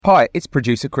Hi, it's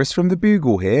producer Chris from The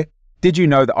Bugle here. Did you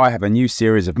know that I have a new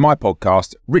series of my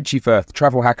podcast, Richie Firth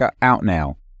Travel Hacker, out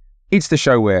now? It's the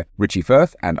show where Richie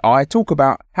Firth and I talk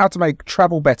about how to make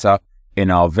travel better in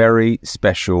our very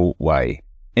special way.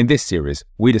 In this series,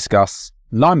 we discuss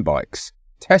Lime bikes,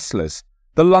 Teslas,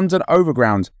 the London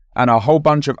Overground, and a whole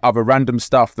bunch of other random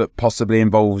stuff that possibly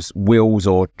involves wheels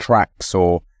or tracks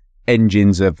or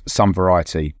engines of some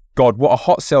variety. God, what a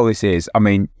hot sell this is. I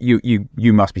mean,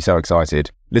 you must be so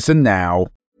excited. Listen now.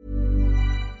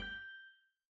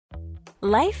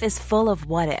 Life is full of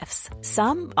what-ifs.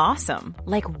 Some awesome,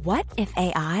 like what if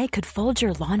AI could fold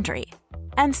your laundry?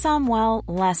 And some, well,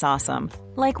 less awesome,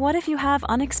 like what if you have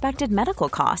unexpected medical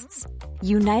costs?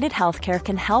 United Healthcare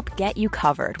can help get you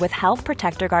covered with Health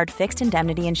Protector Guard fixed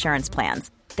indemnity insurance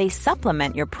plans. They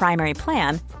supplement your primary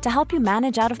plan to help you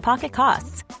manage out-of-pocket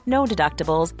costs. No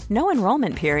deductibles, no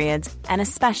enrollment periods, and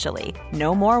especially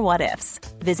no more what-ifs.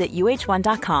 Visit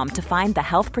uh1.com to find the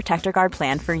Health Protector Guard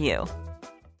plan for you.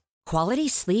 Quality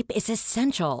sleep is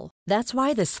essential. That's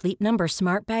why the Sleep Number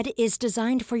Smart Bed is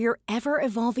designed for your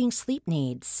ever-evolving sleep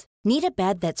needs. Need a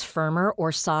bed that's firmer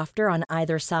or softer on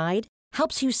either side?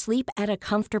 Helps you sleep at a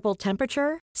comfortable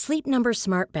temperature? Sleep Number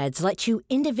Smart Beds let you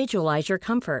individualize your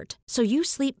comfort so you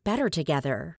sleep better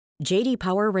together. J.D.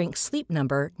 Power ranks Sleep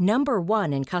Number number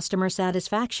 1 in customer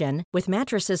satisfaction with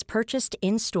mattresses purchased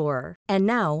in-store. And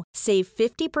now, save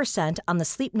 50% on the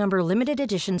Sleep Number Limited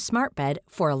Edition Smart Bed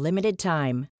for a limited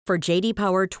time. For J.D.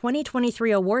 Power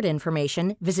 2023 award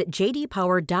information, visit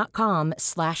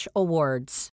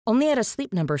jdpower.com/awards. Only at a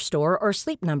Sleep Number store or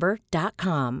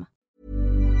sleepnumber.com.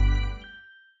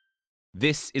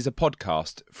 This is a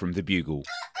podcast from The Bugle.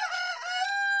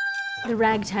 The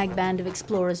ragtag band of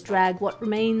explorers drag what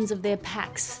remains of their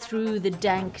packs through the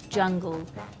dank jungle.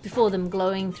 Before them,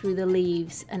 glowing through the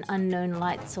leaves, an unknown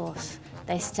light source.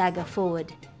 They stagger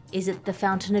forward. Is it the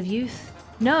Fountain of Youth?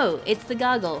 No, it's the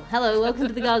Gargle. Hello, welcome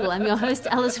to the Gargle. I'm your host,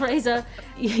 Alice Fraser.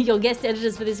 Your guest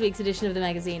editors for this week's edition of the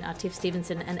magazine are Tiff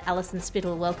Stevenson and Alison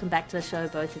Spittle. Welcome back to the show,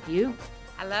 both of you.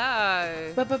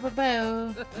 Hello.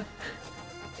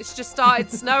 It's just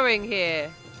started snowing here.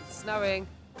 It's snowing.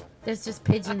 There's just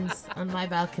pigeons on my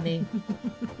balcony.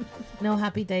 No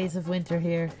happy days of winter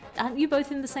here. Aren't you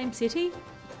both in the same city?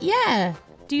 Yeah.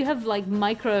 Do you have like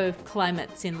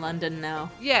microclimates in London now?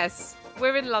 Yes,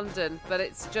 we're in London, but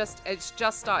it's just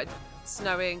started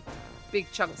snowing.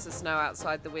 Big chunks of snow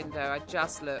outside the window. I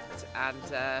just looked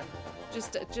and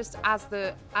just as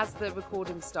the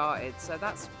recording started, so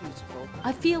that's beautiful.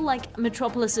 I feel like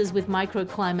metropolises with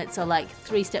microclimates are like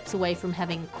 3 steps away from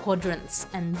having quadrants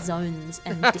and zones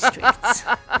and districts.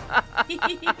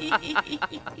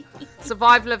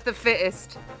 Survival of the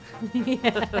fittest.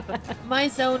 Yeah. My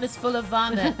zone is full of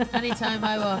vomit anytime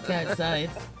I walk outside.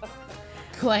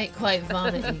 Quite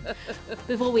vomity.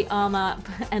 Before we arm up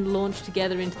and launch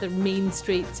together into the mean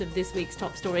streets of this week's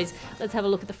top stories, let's have a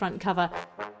look at the front cover.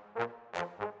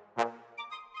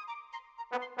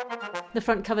 The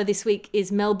front cover this week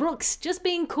is Mel Brooks just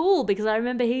being cool, because I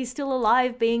remember he's still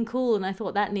alive being cool, and I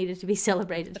thought that needed to be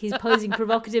celebrated. He's posing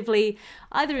provocatively,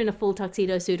 either in a full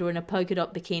tuxedo suit or in a polka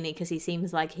dot bikini, because he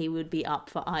seems like he would be up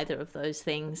for either of those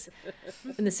things.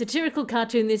 And the satirical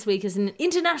cartoon this week is an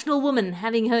international woman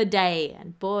having her day,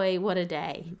 and boy, what a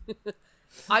day.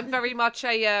 I'm very much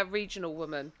a regional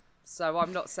woman, so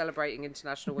I'm not celebrating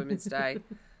International Women's Day.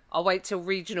 I'll wait till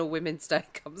Regional Women's Day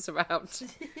comes around.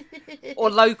 Or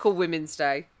Local Women's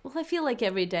Day. Well, I feel like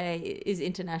every day is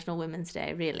International Women's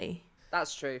Day, really.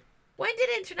 That's true. When did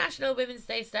International Women's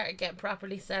Day start to get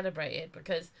properly celebrated?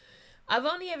 Because I've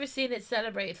only ever seen it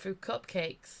celebrated through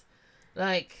cupcakes.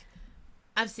 Like,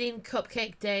 I've seen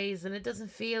cupcake days, and it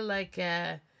doesn't feel like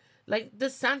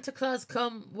does Santa Claus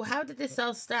come? How did this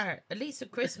all start? At least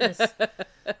at Christmas,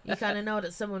 you kind of know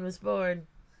that someone was born.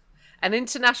 An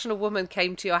international woman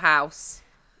came to your house,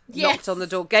 yes, knocked on the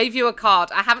door, gave you a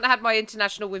card. I haven't had my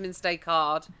International Women's Day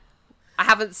card. I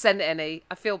haven't sent any.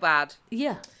 I feel bad.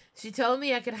 Yeah. She told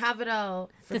me I could have it all.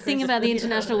 The thing about the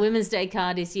International Women's Day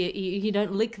card is you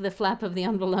don't lick the flap of the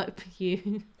envelope.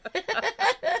 You.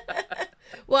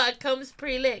 What, it comes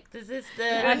pre-licked? Is this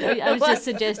the... I was just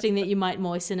suggesting that you might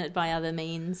moisten it by other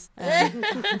means.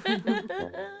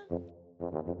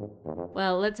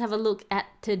 Well, let's have a look at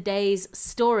today's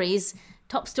stories.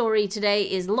 Top story today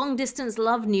is long-distance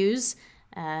love news.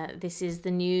 This is the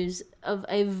news of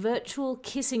a virtual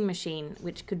kissing machine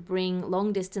which could bring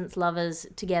long-distance lovers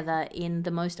together in the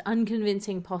most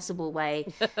unconvincing possible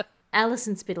way.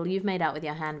 Alison Spittle, you've made out with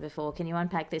your hand before. Can you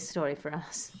unpack this story for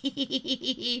us?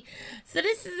 So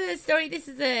this is a story,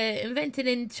 invented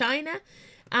in China,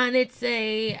 and it's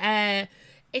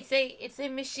It's a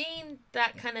machine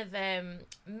that kind of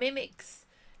mimics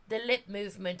the lip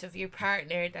movement of your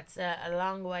partner that's a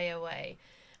long way away.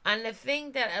 And the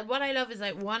thing that what I love is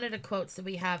like one of the quotes that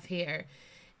we have here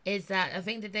is that a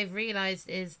thing that they've realized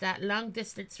is that long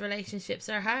distance relationships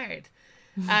are hard.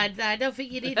 And I don't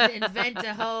think you need to invent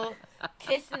a whole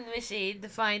kissing machine to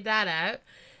find that out.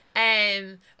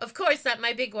 Of course, that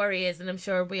my big worry is, and I'm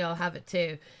sure we all have it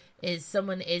too, is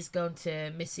someone is going to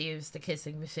misuse the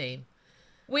kissing machine.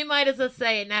 We might as well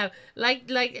say it now. Like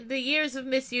the years of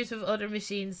misuse of other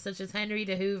machines, such as Henry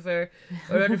the Hoover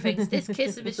or other things, this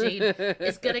kissing machine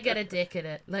is going to get a dick in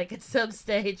it. Like, at some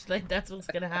stage, like, that's what's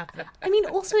going to happen. I mean,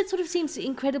 also, it sort of seems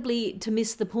incredibly to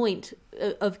miss the point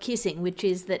of kissing, which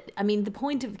is that, I mean, the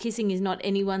point of kissing is not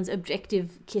anyone's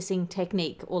objective kissing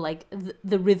technique or, like,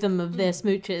 the rhythm of their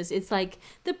smooches. It's, like,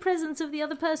 the presence of the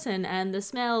other person and the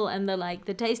smell and the, like,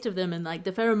 the taste of them and, like,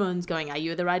 the pheromones going, are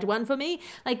you the right one for me?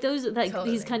 Like, those, like,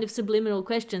 Totally. these kind of subliminal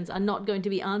questions are not going to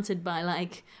be answered by,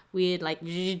 like, weird, like,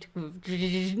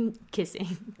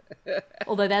 kissing.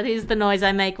 Although that is the noise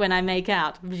I make when I make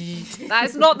out. That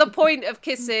is not the point of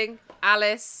kissing,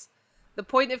 Alice. The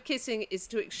point of kissing is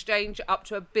to exchange up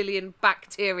to 1 billion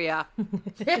bacteria.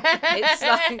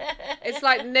 It's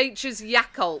like nature's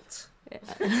Yakult.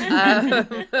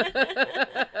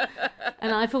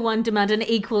 And I, for one, demand an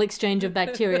equal exchange of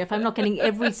bacteria. If I'm not getting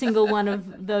every single one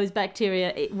of those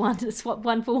bacteria, swap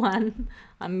one for one,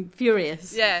 I'm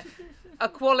furious. Yeah,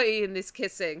 equality in this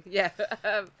kissing. Yeah.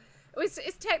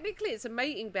 It's technically, it's a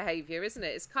mating behaviour, isn't it?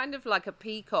 It's kind of like a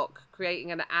peacock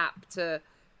creating an app to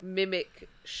mimic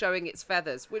showing its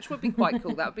feathers, which would be quite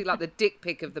cool. That would be like the dick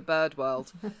pic of the bird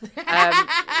world. But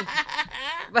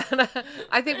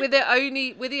I think we're the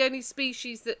only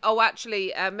species that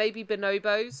maybe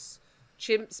bonobos,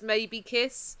 chimps maybe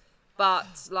kiss,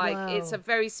 but like Wow. It's a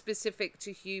very specific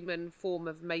to human form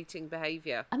of mating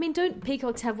behaviour. I mean, don't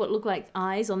peacocks have what look like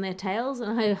eyes on their tails?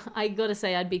 And I gotta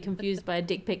say, I'd be confused by a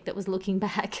dick pic that was looking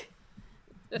back.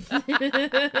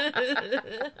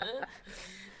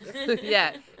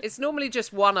 Yeah, it's normally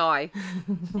just one eye.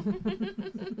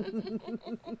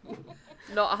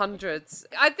 Not hundreds.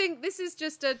 I think this is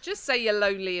just say you're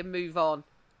lonely and move on.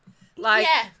 Like,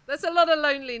 Yeah. There's a lot of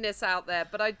loneliness out there,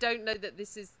 but I don't know that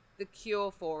this is the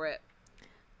cure for it.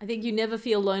 I think you never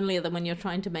feel lonelier than when you're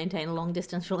trying to maintain a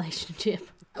long-distance relationship.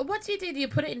 What do? Do you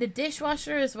put it in the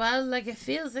dishwasher as well? Like, it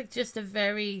feels like just a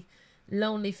very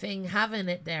lonely thing having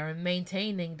it there and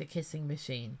maintaining the kissing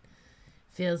machine.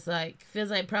 Feels like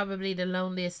probably the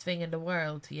loneliest thing in the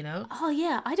world, you know? Oh,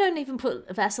 yeah, I don't even put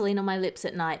Vaseline on my lips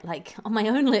at night, like, on my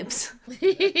own lips.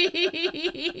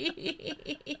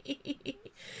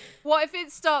 What if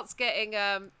it starts getting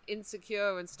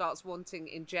insecure and starts wanting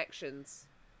injections?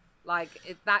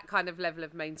 Like, that kind of level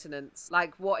of maintenance.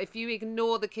 Like, what if you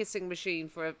ignore the kissing machine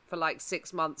for like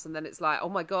 6 months and then it's like, oh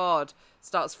my God,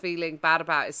 starts feeling bad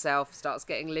about itself, starts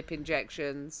getting lip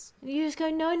injections. You just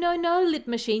go, no, lip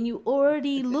machine, you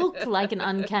already look like an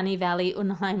uncanny valley,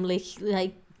 unheimlich,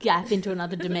 like, gap into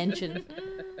another dimension.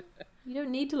 You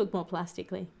don't need to look more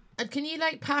plastically. And can you,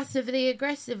 like, passively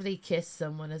aggressively kiss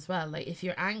someone as well? Like, if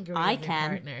you're angry I with your can.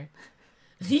 partner.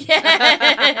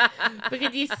 Yeah. But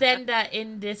could you send that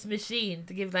in this machine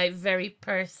to give, like, very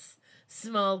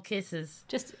small kisses?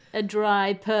 Just a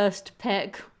dry, pursed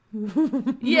peck.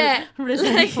 Yeah.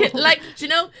 Resentful. like, do you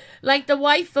know, like the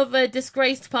wife of a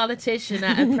disgraced politician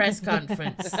at a press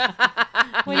conference.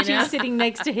 When she's sitting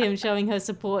next to him showing her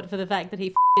support for the fact that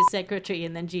he his secretary,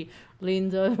 and then she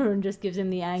leans over and just gives him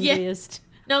the angriest.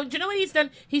 No, do you know what he's done?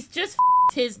 He's just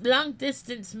his long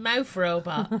distance mouth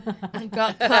robot and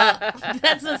got caught.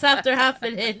 That's what's after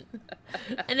happening.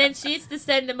 And then she used to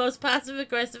send the most passive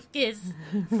aggressive kiss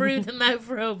through the mouth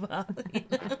robot.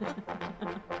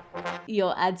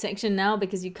 Your ad section now,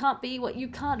 because you can't be what you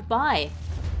can't buy.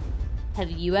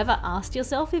 Have you ever asked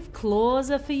yourself if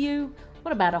claws are for you?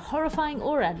 What about a horrifying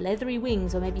aura, leathery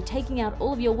wings, or maybe taking out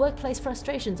all of your workplace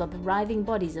frustrations on the writhing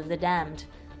bodies of the damned?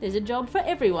 There's a job for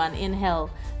everyone in hell.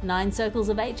 9 circles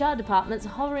of HR departments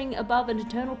hovering above an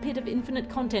eternal pit of infinite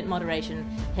content moderation.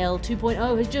 Hell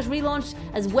 2.0 has just relaunched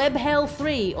as Web Hell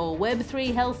 3 or Web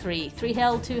 3 Hell 3. 3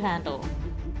 Hell 2 handle.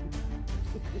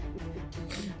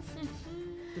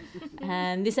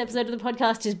 And this episode of the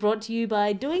podcast is brought to you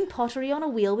by Doing Pottery on a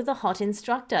Wheel with a Hot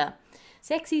Instructor.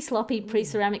 Sexy, sloppy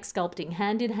pre-ceramic sculpting,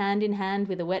 hand in hand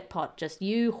with a wet pot. Just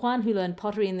you, Juan, who learned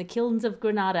pottery in the kilns of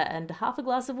Granada, and half a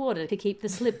glass of water to keep the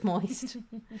slip moist.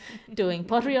 Doing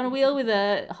pottery on a wheel with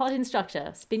a hot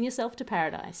instructor. Spin yourself to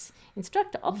paradise.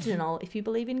 Instructor optional if you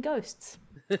believe in ghosts.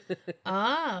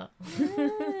 Ah.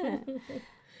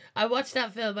 I watched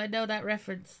that film. I know that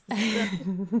reference.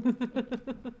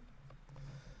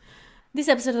 This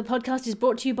episode of the podcast is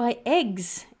brought to you by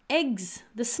eggs. Eggs,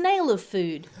 the snail of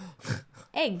food.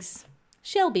 Eggs.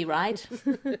 Shelby, right?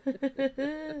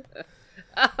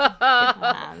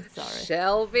 I'm sorry.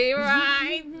 Shelby,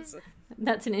 right?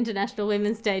 That's an International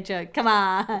Women's Day joke. Come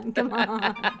on, come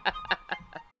on.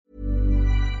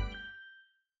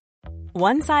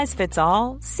 One size fits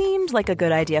all seemed like a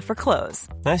good idea for clothes.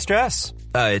 Nice dress.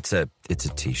 It's a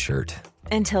t-shirt.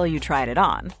 Until you tried it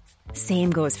on. Same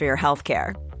goes for your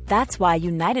healthcare. That's why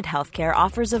United Healthcare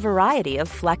offers a variety of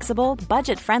flexible,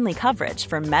 budget-friendly coverage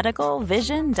for medical,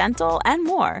 vision, dental, and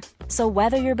more. So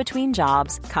whether you're between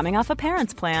jobs, coming off a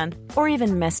parent's plan, or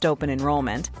even missed open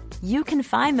enrollment, you can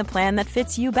find the plan that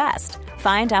fits you best.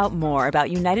 Find out more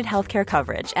about United Healthcare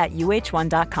coverage at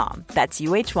uh1.com. That's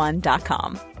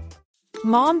uh1.com.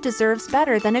 Mom deserves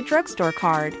better than a drugstore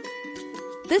card.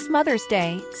 This Mother's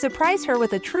Day, surprise her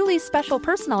with a truly special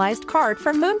personalized card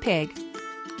from Moonpig.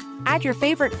 Add your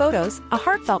favorite photos, a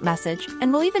heartfelt message,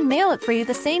 and we'll even mail it for you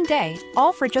the same day,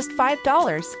 all for just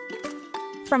 $5.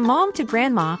 From mom to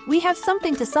grandma, we have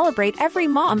something to celebrate every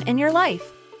mom in your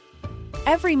life.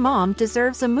 Every mom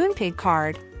deserves a Moonpig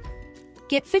card.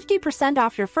 Get 50%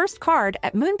 off your first card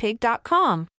at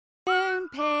moonpig.com.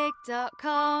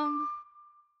 Moonpig.com.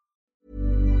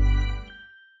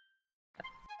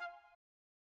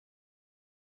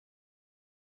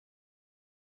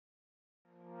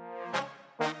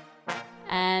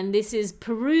 And this is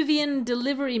Peruvian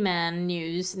delivery man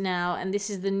news now, and this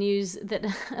is the news that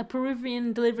a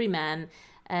Peruvian delivery man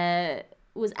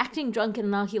was acting drunk at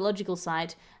an archaeological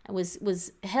site and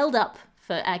was held up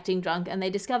for acting drunk, and they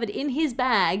discovered in his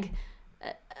bag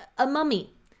a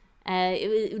mummy.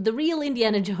 The real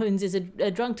Indiana Jones is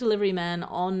a drunk delivery man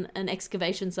on an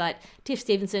excavation site. Tiff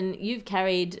Stevenson, you've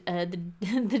carried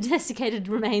the desiccated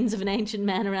remains of an ancient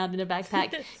man around in a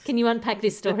backpack. Can you unpack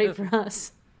this story for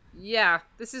us? Yeah,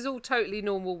 this is all totally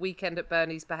normal weekend at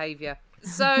Bernie's behaviour.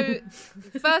 So,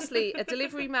 firstly, a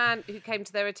delivery man who came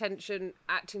to their attention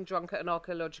acting drunk at an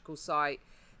archaeological site.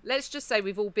 Let's just say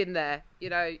we've all been there.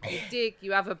 You know, you dig,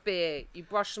 you have a beer, you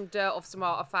brush some dirt off some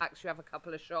artefacts, you have a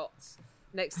couple of shots.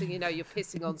 Next thing you know, you're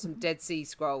pissing on some Dead Sea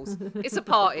Scrolls. It's a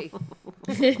party.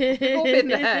 We've all been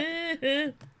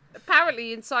there.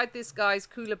 Apparently, inside this guy's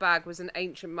cooler bag was an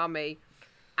ancient mummy.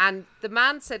 And the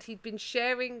man said he'd been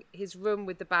sharing his room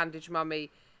with the bandaged mummy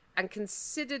and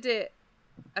considered it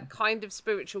a kind of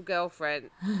spiritual girlfriend.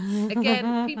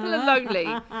 Again, people are lonely.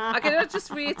 I can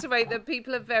just reiterate that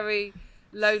people are very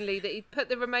lonely, that he'd put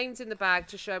the remains in the bag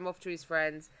to show him off to his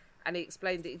friends. And he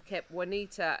explained that he'd kept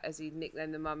Juanita, as he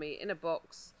nicknamed the mummy, in a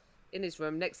box in his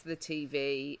room next to the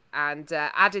TV, and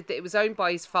added that it was owned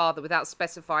by his father without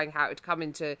specifying how it had come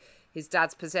into his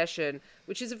dad's possession,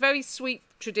 which is a very sweet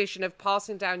tradition of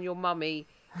passing down your mummy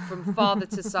from father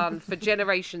to son for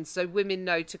generations, so women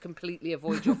know to completely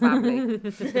avoid your family.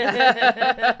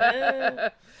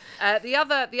 The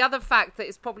other fact that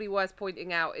is probably worth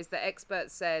pointing out is that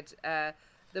experts said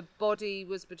the body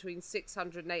was between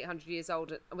 600 and 800 years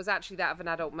old and was actually that of an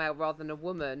adult male rather than a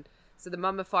woman. So the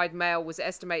mummified male was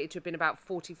estimated to have been about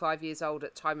 45 years old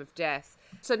at time of death.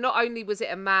 So not only was it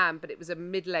a man, but it was a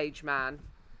middle-aged man.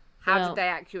 How did they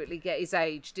accurately get his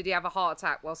age? Did he have a heart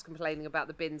attack whilst complaining about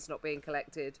the bins not being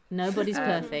collected? Nobody's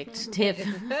perfect, Tiff.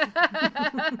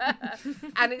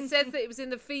 And it says that it was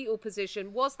in the fetal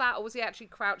position. Was that, or was he actually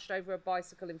crouched over a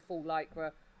bicycle in full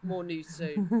lycra? More news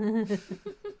soon.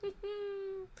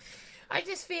 I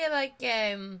just feel like,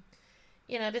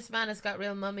 this man has got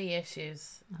real mummy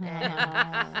issues.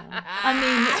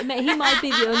 I mean, he might be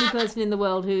the only person in the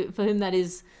world for whom that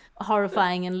is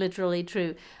horrifying and literally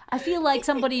true. I feel like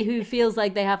somebody who feels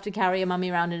like they have to carry a mummy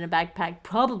around in a backpack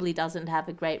probably doesn't have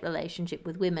a great relationship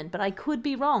with women, but I could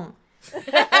be wrong.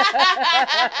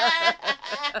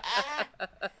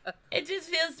 It just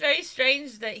feels very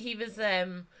strange that he was,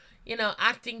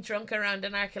 acting drunk around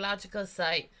an archaeological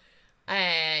site.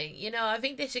 I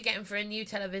think they should get him for a new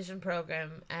television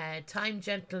program, Time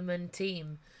Gentleman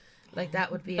Team. Like,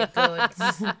 that would be a good...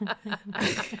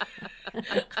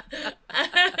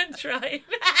 I'm trying.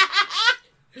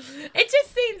 It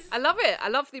just seems... I love it. I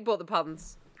love that you brought the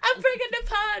puns. I'm bringing the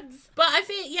puns. But I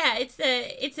feel,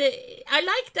 I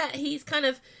like that he's kind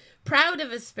of proud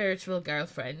of his spiritual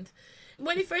girlfriend.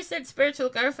 When he first said spiritual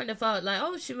girlfriend, I thought, like,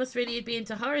 oh, she must really be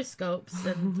into horoscopes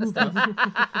and stuff.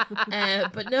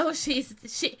 But no, she's a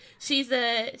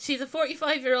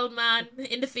 45-year-old man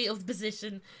in the fetal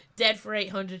position, dead for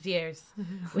 800 years,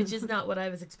 which is not what I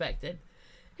was expecting.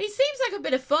 He seems like a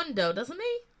bit of fun, though, doesn't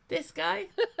he? This guy.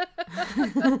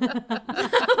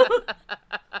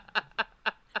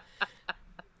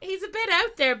 He's a bit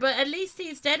out there, but at least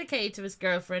he's dedicated to his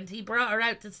girlfriend. He brought her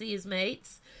out to see his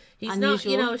mates. He's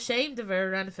Unusual. not, ashamed of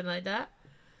her or anything like that.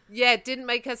 Yeah, didn't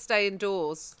make her stay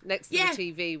indoors next to Yeah.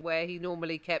 the TV where he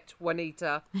normally kept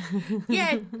Juanita.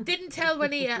 Yeah, didn't tell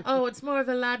Juanita, oh, it's more of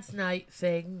a lads' night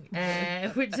thing.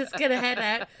 We're just going to head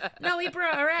out. No, he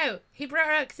brought her out. He brought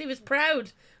her out because he was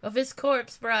proud of his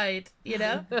corpse bride,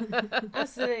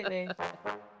 Absolutely.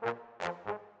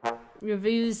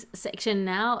 Reviews section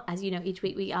now. As you know, each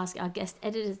week we ask our guest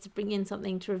editors to bring in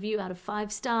something to review out of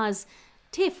 5 stars.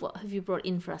 Tiff, what have you brought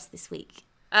in for us this week?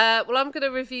 Well, I'm going to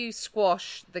review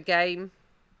Squash, the game.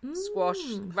 Squash,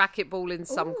 racquetball in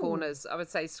some corners. I would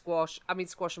say squash. I mean,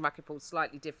 squash and racquetball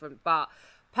slightly different, but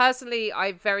personally,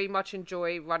 I very much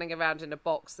enjoy running around in a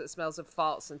box that smells of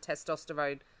farts and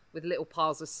testosterone with little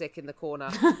piles of sick in the corner.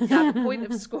 Now, the point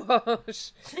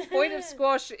of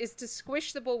squash is to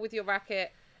squish the ball with your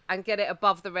racket and get it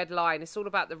above the red line. It's all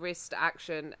about the wrist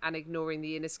action and ignoring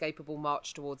the inescapable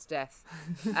march towards death.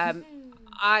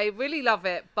 I really love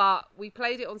it, but we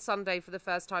played it on Sunday for the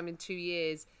first time in 2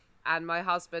 years, and my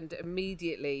husband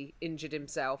immediately injured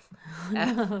himself.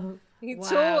 He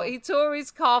tore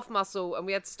his calf muscle, and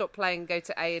we had to stop playing and go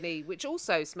to A&E, which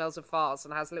also smells of farts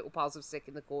and has little piles of sick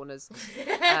in the corners.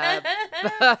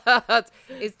 But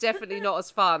it's definitely not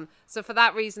as fun. So for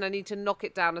that reason, I need to knock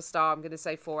it down a star. I'm going to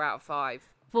say 4 out of 5.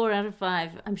 4 out of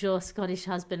 5. I'm sure Scottish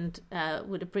husband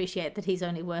would appreciate that he's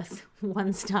only worth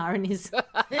 1 star in his...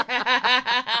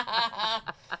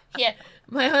 Yeah,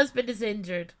 my husband is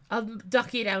injured. I'll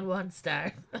dock you down 1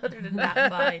 star. Other than that,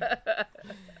 fine.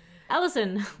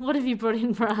 Alison, what have you brought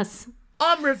in for us?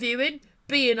 I'm reviewing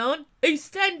Being on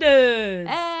EastEnders.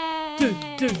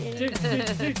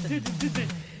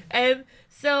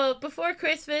 So before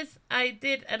Christmas, I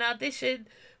did an audition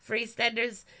for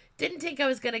EastEnders. Didn't think I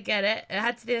was going to get it. I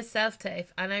had to do a self-tape,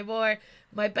 and I wore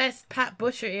my best Pat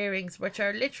Butcher earrings, which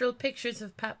are literal pictures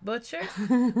of Pat Butcher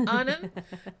on them.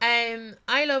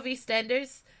 I love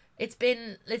EastEnders.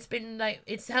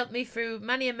 It's helped me through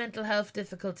many a mental health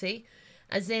difficulty.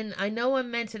 As in, I know I'm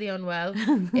mentally unwell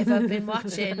if I've been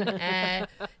watching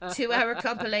 2-hour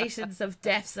compilations of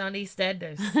deaths on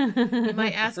EastEnders. You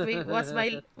might ask me,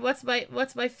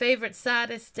 what's my favourite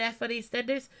saddest death on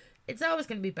EastEnders? It's always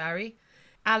going to be Barry.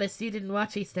 Alice, you didn't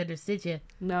watch EastEnders, did you?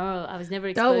 No, I was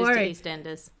never Don't exposed to worry.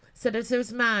 EastEnders. So there's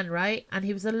this man, right? And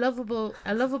he was a lovable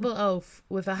oaf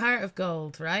with a heart of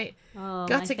gold, right? Oh,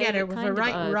 Got my together favourite with kind a of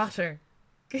right oaf. rotter.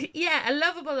 Yeah, a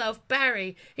lovable oaf,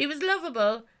 Barry. He was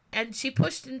lovable, and she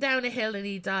pushed him down a hill and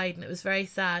he died, and it was very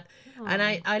sad. And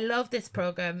I love this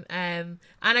programme. And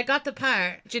I got the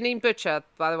part. Janine Butcher,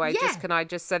 by the way, Yeah. can I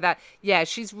just say that? Yeah,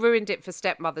 she's ruined it for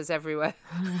stepmothers everywhere.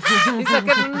 It's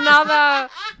like another...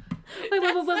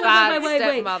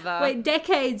 stepmother. Wait,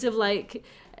 decades of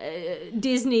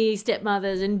Disney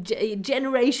stepmothers and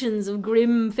generations of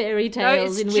grim fairy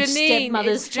tales it's in which Janine.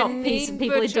 stepmothers It's chop Janine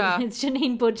people into. Butcher. It's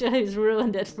Janine Butcher who's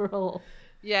ruined it for all.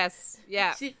 Yes,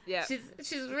 yeah, yeah.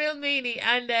 She's real meanie.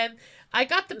 And I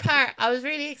got the part. I was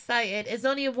really excited. It's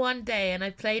only a 1 day, and I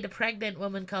played a pregnant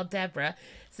woman called Deborah.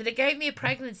 So they gave me a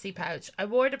pregnancy pouch. I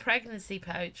wore the pregnancy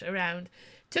pouch around,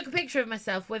 took a picture of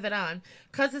myself with it on,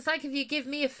 because it's like if you give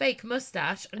me a fake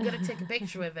mustache, I'm going to take a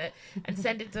picture with it and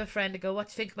send it to a friend and go, what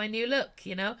do you think of my new look,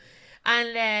 And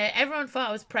everyone thought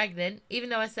I was pregnant, even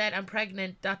though I said I'm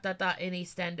pregnant, ... in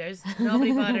EastEnders.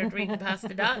 Nobody bothered reading past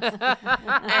the dots.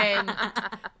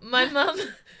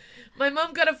 My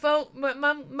mum got a phone. My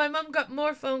mum got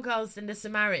more phone calls than the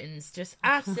Samaritans. Just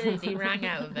absolutely rang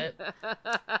out of it,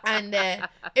 and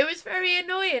it was very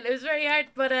annoying. It was very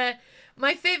hard. But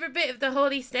my favourite bit of the whole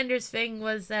EastEnders thing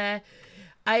was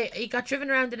he got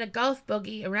driven around in a golf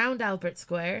buggy around Albert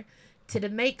Square to the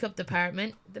makeup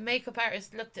department. The makeup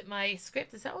artist looked at my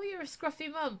script and said, "Oh, you're a scruffy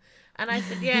mum," and I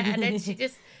said, "Yeah," and then she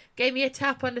just gave me a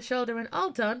tap on the shoulder and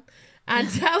all done, and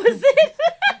that was it.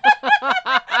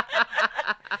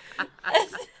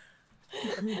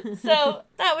 So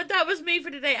that was me for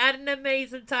today. I had an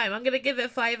amazing time. I'm gonna give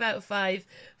it 5 out of 5.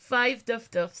 5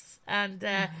 duffs. And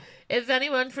if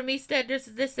anyone from EastEnders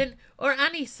is listening, or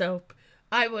any soap,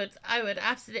 I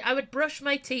would brush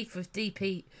my teeth with Deep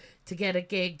Heat to get a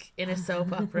gig in a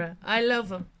soap opera. I love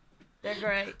them. They're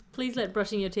great. Please let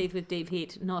brushing your teeth with deep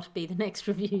heat not be the next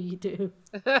review you do.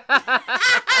 Knowing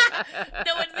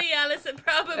me, Alison,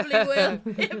 probably will.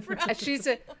 It probably She's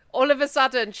all of a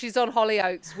sudden she's on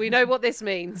Hollyoaks. We know what this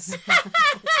means.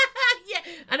 yeah,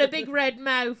 and a big red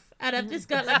mouth, and I've just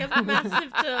got like a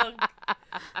massive tongue,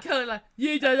 going like,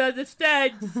 you don't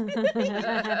understand.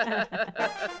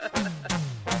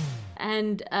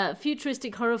 And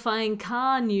futuristic, horrifying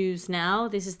car news now.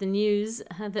 This is the news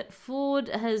that Ford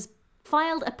has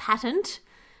filed a patent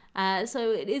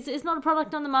So it's not a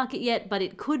product on the market yet, but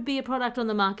it could be a product on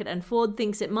the market, and Ford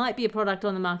thinks it might be a product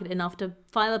on the market enough to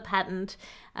file a patent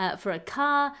for a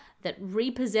car that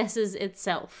repossesses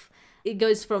itself. It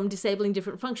goes from disabling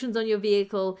different functions on your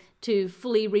vehicle to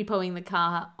fully repoing the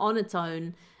car on its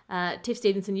own. Tiff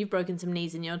Stevenson, you've broken some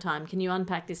knees in your time. Can you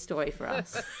unpack this story for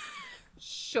us?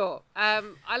 Sure.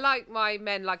 I like my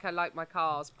men like I like my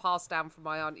cars, passed down from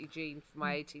my Auntie Jean for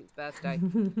my 18th birthday.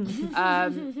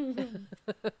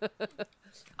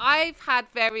 I've had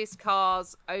various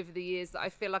cars over the years that I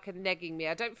feel like are negging me.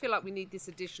 I don't feel like we need this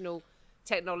additional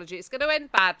technology. It's going to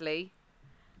end badly.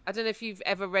 I don't know if you've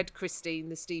ever read Christine,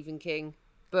 the Stephen King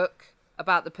book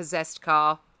about the possessed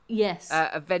car. Yes.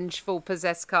 A vengeful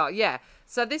possessed car. Yeah.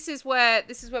 So this is where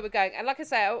we're going. And like I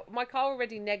say, my car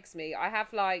already negs me. I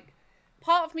have like...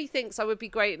 Part of me thinks I would be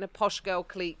great in a posh girl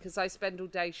clique because I spend all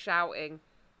day shouting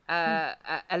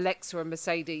Alexa and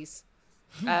Mercedes.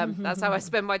 That's how I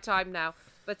spend my time now.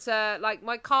 But like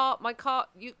my car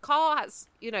has,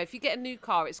 you know, if you get a new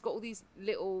car, it's got all these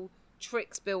little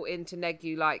tricks built in to neg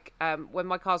you. Like when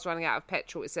my car's running out of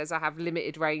petrol, it says I have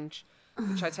limited range,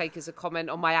 which I take as a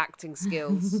comment on my acting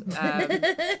skills.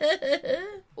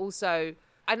 Also,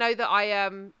 I know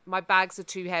that my bags are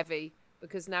too heavy.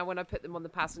 Because now when I put them on the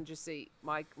passenger seat,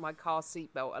 my car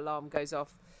seatbelt alarm goes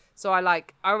off. So I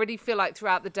already feel like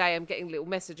throughout the day I'm getting little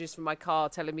messages from my car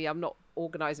telling me I'm not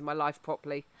organising my life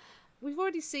properly. We've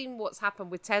already seen what's happened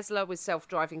with Tesla, with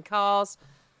self-driving cars.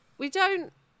 It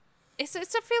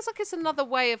feels like it's another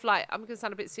way of like, I'm going to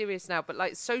sound a bit serious now, but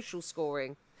like social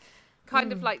scoring.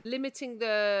 Kind of like limiting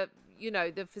the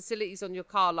facilities on your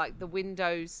car, like the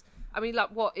windows. I mean, like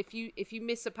what, if you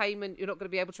miss a payment, you're not going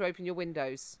to be able to open your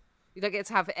windows. You don't get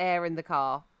to have air in the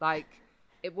car. Like,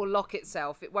 it will lock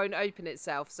itself. It won't open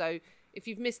itself. So if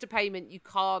you've missed a payment, you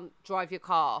can't drive your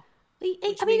car.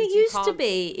 I mean, it used to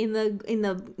be in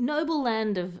the noble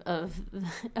land of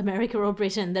America or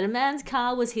Britain that a man's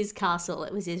car was his castle.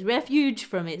 It was his refuge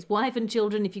from his wife and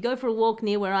children. If you go for a walk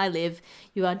near where I live,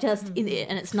 you are just in it,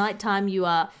 and it's nighttime. You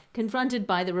are confronted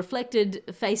by the reflected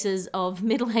faces of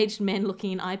middle-aged men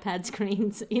looking at iPad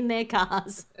screens in their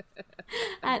cars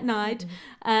at night.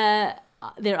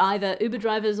 They're either Uber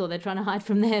drivers or they're trying to hide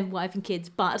from their wife and kids,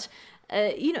 but...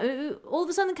 all of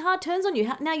a sudden the car turns on you.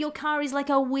 Now your car is like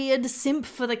a weird simp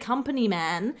for the company,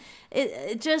 man.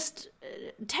 It just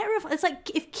terrifying. It's like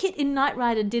if Kit in Knight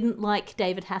Rider didn't like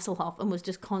David Hasselhoff and was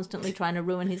just constantly trying to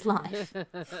ruin his life. Well,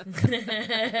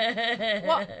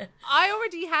 I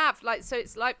already have. So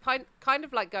it's like kind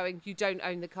of like going, you don't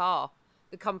own the car.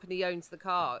 The company owns the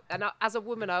car. And as a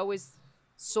woman, I always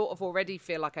sort of already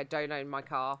feel like I don't own my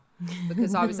car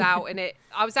because I was out in it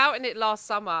last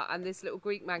summer, and this little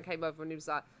Greek man came over and he was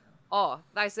like, oh,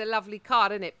 that's a lovely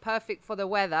car, isn't it? Perfect for the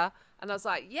weather. And I was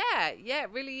like, yeah,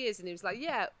 it really is. And he was like,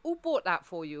 yeah, who bought that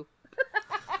for you?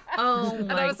 Oh my God.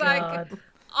 And I was like,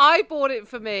 I bought it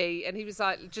for me. And he was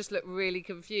like, just looked really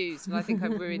confused. And I think I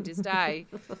ruined his day.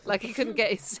 Like he couldn't get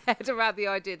his head around the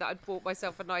idea that I'd bought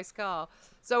myself a nice car.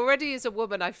 So already as a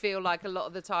woman, I feel like a lot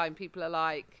of the time people are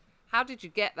like, how did you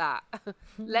get that?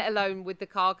 Let alone with the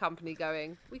car company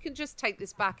going, we can just take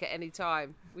this back at any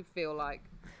time. We feel like.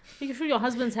 Are you sure your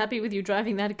husband's happy with you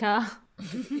driving that car?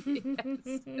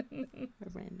 Yes.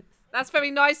 That's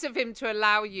very nice of him to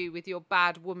allow you with your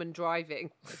bad woman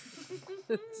driving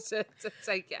to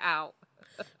take it out.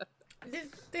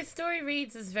 This story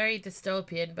reads as very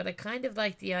dystopian, but I kind of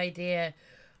like the idea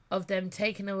of them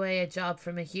taking away a job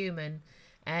from a human,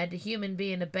 and a human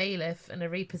being a bailiff and a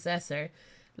repossessor.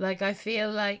 Like, I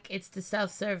feel like it's the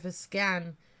self-service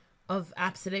scan of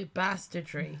absolute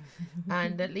bastardry.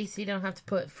 And at least you don't have to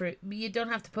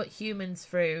put humans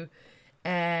through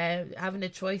having a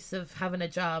choice of having a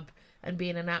job and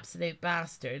being an absolute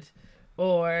bastard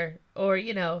or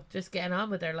just getting on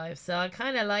with their life. So I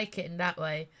kind of like it in that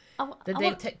way.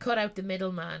 They've cut out the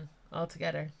middleman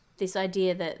altogether. This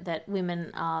idea that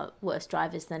women are worse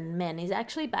drivers than men is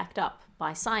actually backed up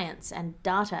by science and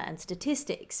data and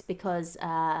statistics, because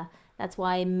that's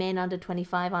why men under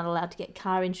 25 aren't allowed to get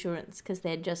car insurance, because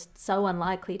they're just so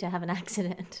unlikely to have an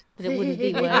accident that it wouldn't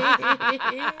be worth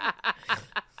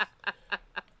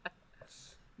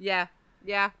it.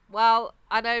 Yeah. Well,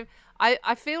 I know.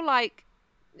 I feel like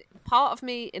part of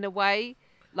me, in a way,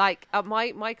 like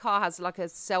my car has like a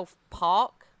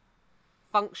self-park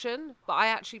function, but I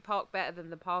actually park better than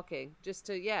the parking, just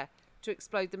to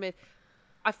explode the myth.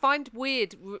 I find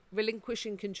weird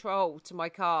relinquishing control to my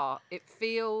car. It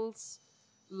feels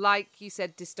like you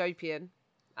said dystopian,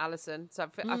 Alison. So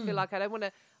I feel like I don't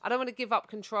want to give up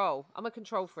control. I'm a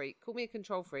control freak. Call me a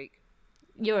control freak.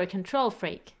 You're a control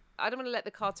freak. I don't want to let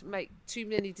the car make too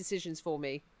many decisions for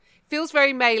me. feels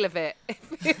very male of it.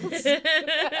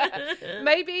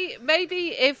 maybe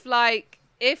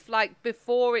if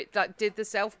before it did the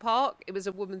Self Park, it was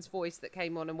a woman's voice that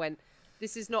came on and went,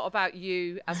 "This is not about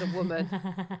you as a woman."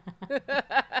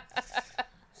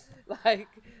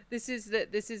 This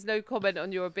is no comment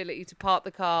on your ability to park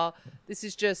the car. This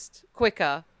is just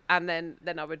quicker, and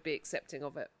then I would be accepting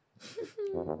of it.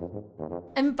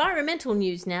 Environmental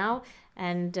news now,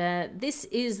 and this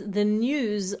is the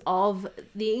news of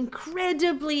the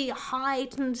incredibly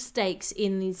heightened stakes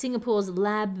in Singapore's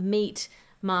lab meat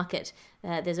market.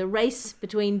 There's a race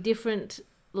between different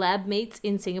lab meats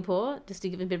in Singapore. Just to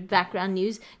give a bit of background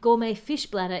news, gourmet fish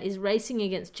bladder is racing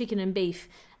against chicken and beef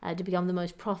to become the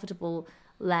most profitable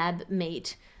lab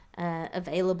meat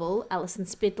available. Alison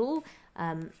Spittle,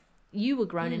 you were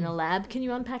grown in a lab. Can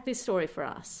you unpack this story for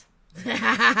us?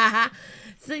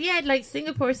 So yeah, like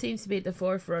Singapore seems to be at the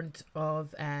forefront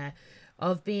of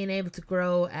being able to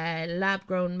grow lab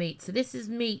grown meat. So this is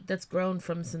meat that's grown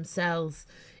from some cells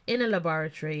in a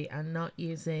laboratory and not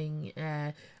using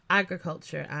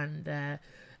agriculture and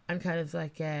kind of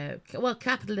like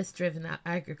capitalist driven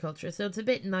agriculture. So it's a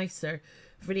bit nicer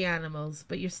for the animals,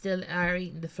 but you still are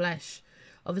eating the flesh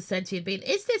of a sentient being.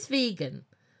 Is this vegan?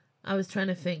 I was trying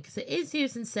to think. So it is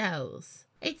using cells.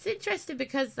 It's interesting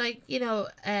because, like, you know,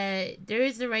 there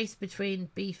is a race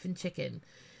between beef and chicken,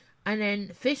 and then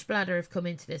fish bladder have come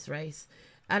into this race,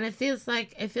 and it feels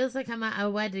like I'm at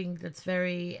a wedding that's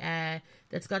very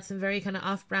that's got some very kind of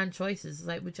off-brand choices.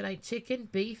 Like, would you like chicken,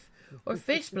 beef, or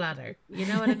fish bladder? You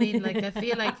know what I mean? Like, I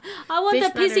feel like I want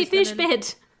the pissy fish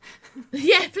bit.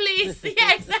 Yeah, please.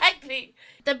 Yeah, exactly.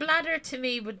 The bladder to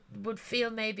me would feel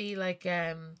maybe like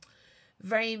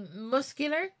very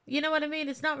muscular. You know what I mean?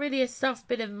 It's not really a soft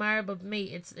bit of marbled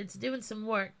meat. It's doing some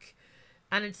work,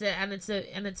 and it's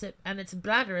a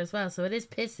bladder as well. So it is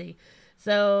pissy.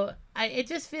 So it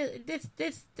just feels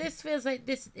this feels like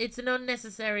this. It's an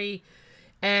unnecessary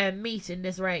meat in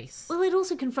this race. Well, it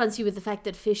also confronts you with the fact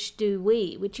that fish do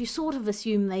wee, which you sort of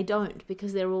assume they don't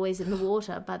because they're always in the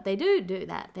water, but they do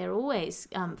that. They're always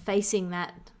facing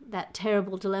that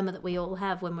terrible dilemma that we all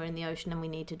have when we're in the ocean and we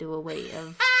need to do a wee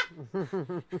of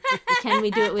can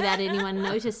we do it without anyone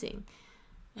noticing?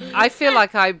 I feel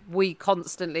like I wee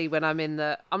constantly when I'm in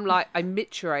the. I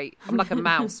miturate. I'm like a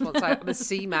mouse. I'm a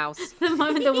sea mouse. The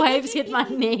moment the waves hit my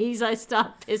knees, I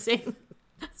start pissing.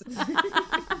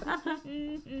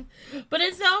 But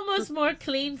it's almost more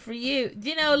clean for you.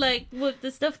 You know, like with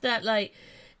the stuff that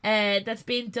that's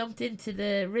being dumped into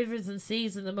the rivers and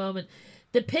seas at the moment.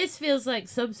 The piss feels like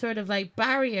some sort of like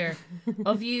barrier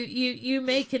of you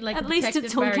making like at a least protective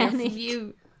it's barrier organic. from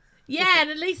you. Yeah, and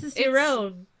at least it's your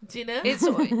own. Do you know?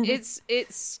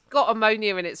 It's got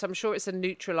ammonia in it, so I'm sure it's a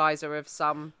neutralizer of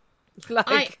some.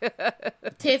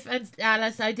 Tiff and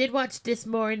Alice, I did watch This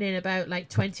Morning about like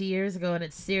 20 years ago, and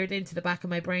it seared into the back of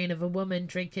my brain of a woman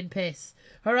drinking piss.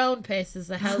 Her own piss is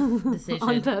a health decision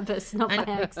On purpose, not by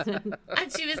accident.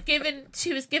 And she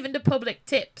was given the public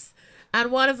tips. And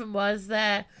one of them was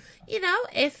that, you know,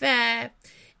 if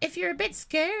you're a bit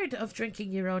scared of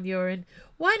drinking your own urine,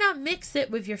 why not mix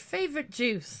it with your favourite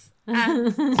juice?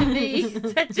 And to me,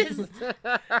 that just...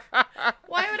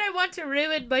 Why would I want to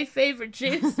ruin my favourite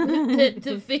juice with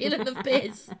the feeling of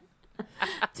piss?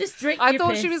 Just drink I your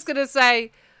thought piss. she was going to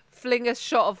say, fling a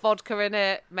shot of vodka in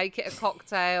it, make it a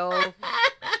cocktail.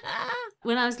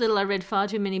 When I was little, I read far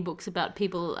too many books about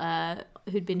people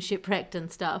who'd been shipwrecked and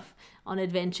stuff on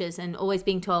adventures and always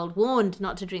being warned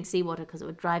not to drink seawater because it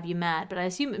would drive you mad. But I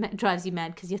assume it drives you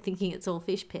mad because you're thinking it's all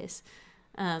fish piss.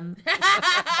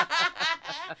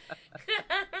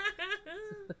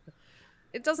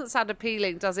 It doesn't sound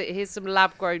appealing, does it? Here's some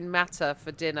lab-grown matter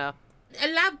for dinner. A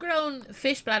lab-grown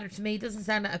fish bladder to me doesn't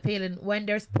sound that appealing when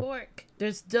there's pork,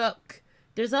 there's duck,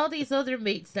 there's all these other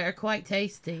meats that are quite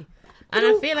tasty. And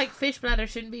I feel like fish bladder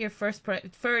shouldn't be your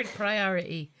third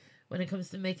priority when it comes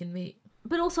to making meat.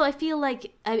 But also, I feel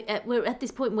like we're at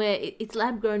this point where it's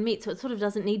lab-grown meat, so it sort of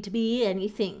doesn't need to be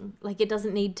anything. Like, it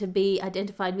doesn't need to be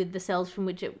identified with the cells from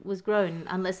which it was grown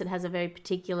unless it has a very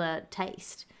particular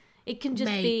taste. It can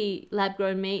just be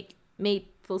lab-grown meat,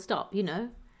 full stop, you know?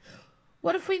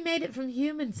 What if we made it from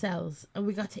human cells and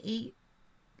we got to eat?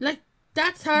 Like,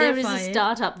 that's horrifying. There is a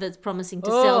startup that's promising to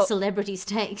sell celebrity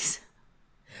steaks.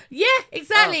 Yeah,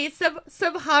 exactly.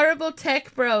 Some horrible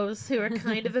tech bros who are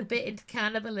kind of a bit into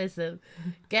cannibalism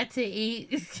get to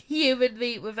eat human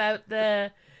meat without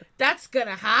the... That's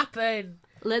gonna happen.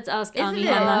 Let's ask Arnie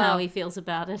Hammer how he feels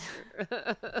about it.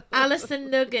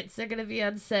 Alison nuggets are gonna be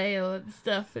on sale and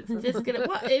stuff. It's just gonna...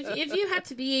 What if you had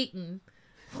to be eaten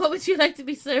What would you like to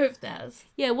be served as?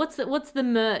 Yeah, what's the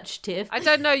merch, Tiff? I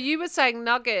don't know. You were saying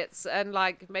nuggets and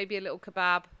like maybe a little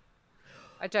kebab.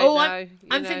 I don't know.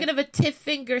 I'm thinking of a Tiff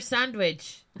finger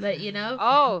sandwich.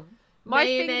 Oh, my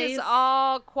Mayonnaise. fingers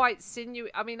are quite sinewy.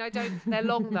 I mean, they're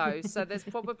long though, so it's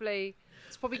probably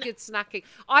good snacking.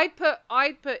 I'd put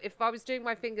if I was doing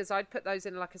my fingers, I'd put those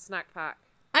in like a snack pack.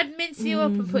 I'd mince you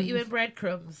up and put you in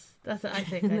breadcrumbs. That's what I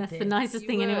think I'd do. That's the nicest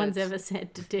thing anyone's ever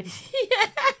said to do.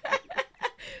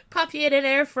 Pop you in an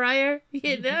air fryer,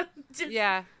 Yeah.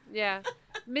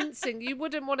 Mincing. You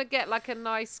wouldn't want to get like a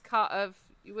nice cut of.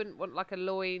 You wouldn't want like a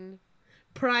loin.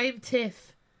 Prime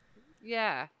Tiff.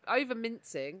 Yeah, over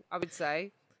mincing, I would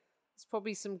say. There's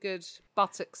probably some good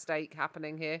buttock steak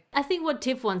happening here. I think what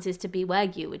Tiff wants is to be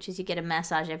Wagyu, which is you get a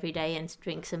massage every day and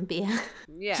drink some beer.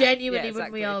 Yeah, genuinely, exactly.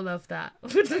 wouldn't we all love that?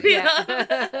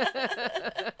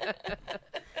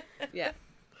 Yeah.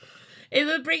 It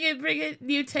would bring a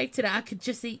new take to that. I could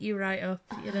just eat you right up,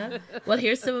 Well,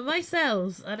 here's some of my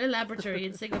cells at a laboratory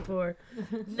in Singapore.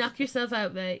 Knock yourself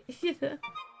out, mate.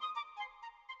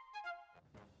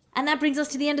 And that brings us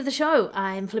to the end of the show.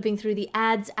 I'm flipping through the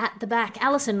ads at the back.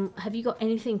 Alison, have you got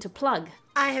anything to plug?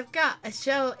 I have got a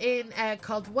show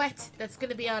called Wet that's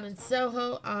going to be on in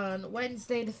Soho on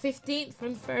Wednesday the 15th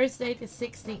from Thursday the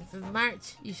 16th of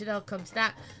March. You should all come to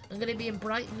that. I'm going to be in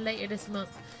Brighton later this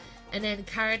month, and then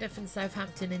Cardiff and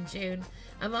Southampton in June.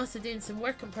 I'm also doing some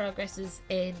work in progresses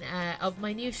of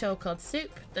my new show called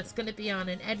Soup that's going to be on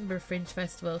in Edinburgh Fringe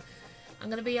Festival. I'm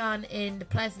going to be on in the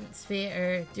Pleasance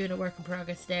Theatre doing a work in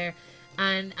progress there,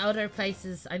 and other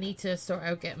places I need to sort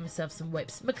out getting myself some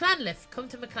whips. McClanalyff, come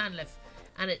to McClanalyff,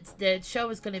 and the show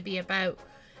is going to be about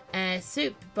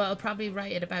soup, but I'll probably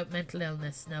write it about mental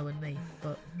illness, knowing me,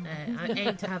 but I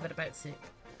aim to have it about soup.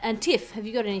 And Tiff, have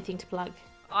you got anything to plug?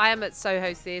 I am at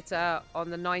Soho Theatre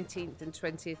on the 19th and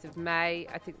 20th of May.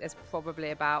 I think there's probably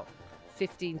about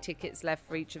 15 tickets left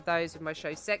for each of those with my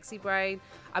show Sexy Brain.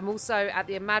 I'm also at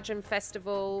the Imagine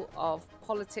Festival of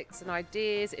Politics and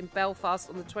Ideas in Belfast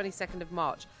on the 22nd of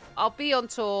March. I'll be on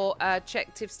tour.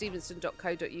 Check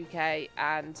tiffstevenson.co.uk,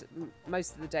 and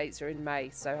most of the dates are in May,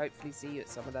 so hopefully see you at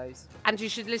some of those. And you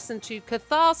should listen to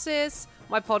Catharsis,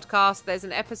 my podcast. There's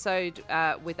an episode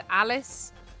with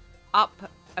Alice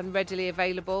up and readily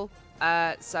available.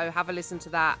 So have a listen to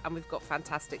that, and we've got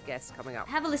fantastic guests coming up.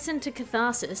 Have a listen to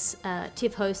Catharsis.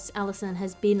 Tiff hosts, Alison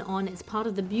has been on. It's part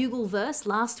of the Bugleverse.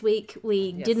 Last week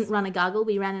we didn't run a gargle,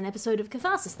 we ran an episode of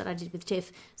Catharsis that I did with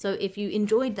Tiff. So if you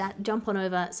enjoyed that, jump on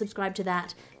over, subscribe to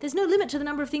that. There's no limit to the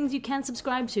number of things you can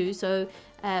subscribe to, so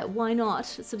why not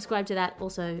subscribe to that?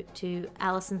 Also to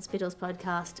Alison Spittle's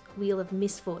podcast, Wheel of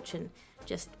Misfortune.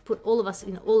 Just put all of us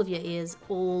in all of your ears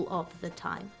all of the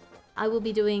time. I will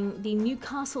be doing the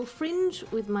Newcastle Fringe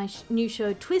with my new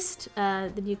show Twist,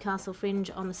 the Newcastle Fringe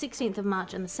on the 16th of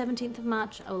March and the 17th of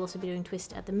March. I will also be doing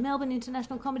Twist at the Melbourne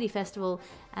International Comedy Festival,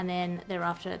 and then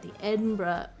thereafter at the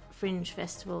Edinburgh Fringe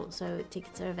Festival. So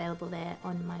tickets are available there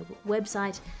on my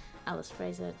website,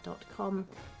 alicefraser.com.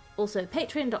 Also,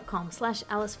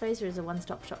 patreon.com/Alice Fraser is a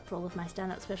one-stop shop for all of my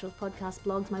stand-up specials, podcasts,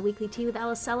 blogs, my weekly Tea with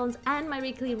Alice salons, and my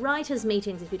weekly writers'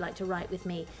 meetings. If you'd like to write with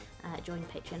me, join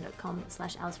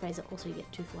patreon.com/Alice Fraser. Also, you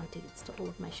get 2-for-1 tickets to all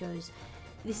of my shows.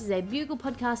 This is a Bugle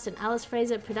podcast and Alice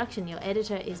Fraser production. Your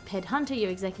editor is Ped Hunter.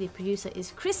 Your executive producer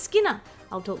is Chris Skinner.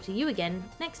 I'll talk to you again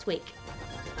next week.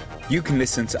 You can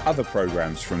listen to other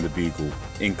programmes from The Bugle,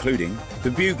 including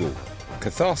The Bugle,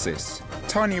 Catharsis,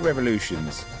 Tiny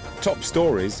Revolutions, Top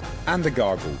Stories, and The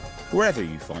Gargle, wherever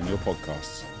you find your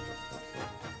podcasts.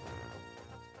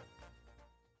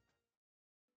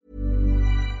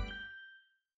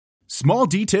 Small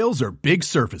details are big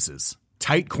surfaces.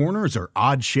 Tight corners are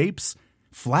odd shapes.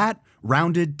 Flat,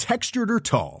 rounded, textured, or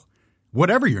tall.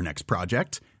 Whatever your next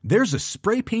project, there's a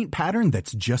spray paint pattern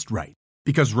that's just right.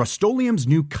 Because Rust-Oleum's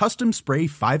new Custom Spray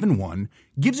 5-in-1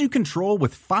 gives you control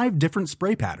with 5 different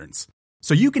spray patterns.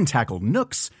 So you can tackle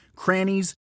nooks,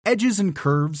 crannies, edges, and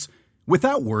curves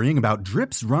without worrying about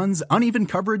drips, runs, uneven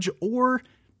coverage, or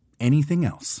anything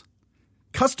else.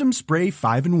 Custom Spray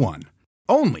 5-in-1.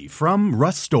 Only from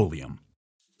Rust-Oleum.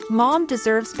 Mom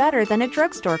deserves better than a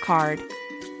drugstore card.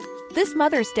 This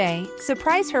Mother's Day,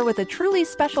 surprise her with a truly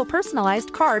special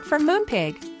personalized card from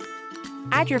Moonpig.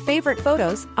 Add your favorite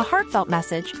photos, a heartfelt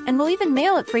message, and we'll even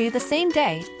mail it for you the same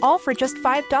day, all for just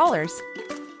 $5.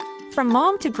 From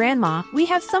mom to grandma, we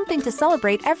have something to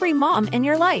celebrate every mom in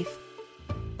your life.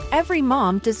 Every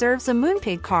mom deserves a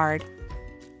Moonpig card.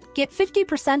 Get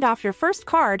 50% off your first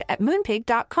card at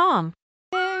Moonpig.com.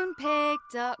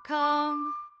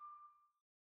 Moonpig.com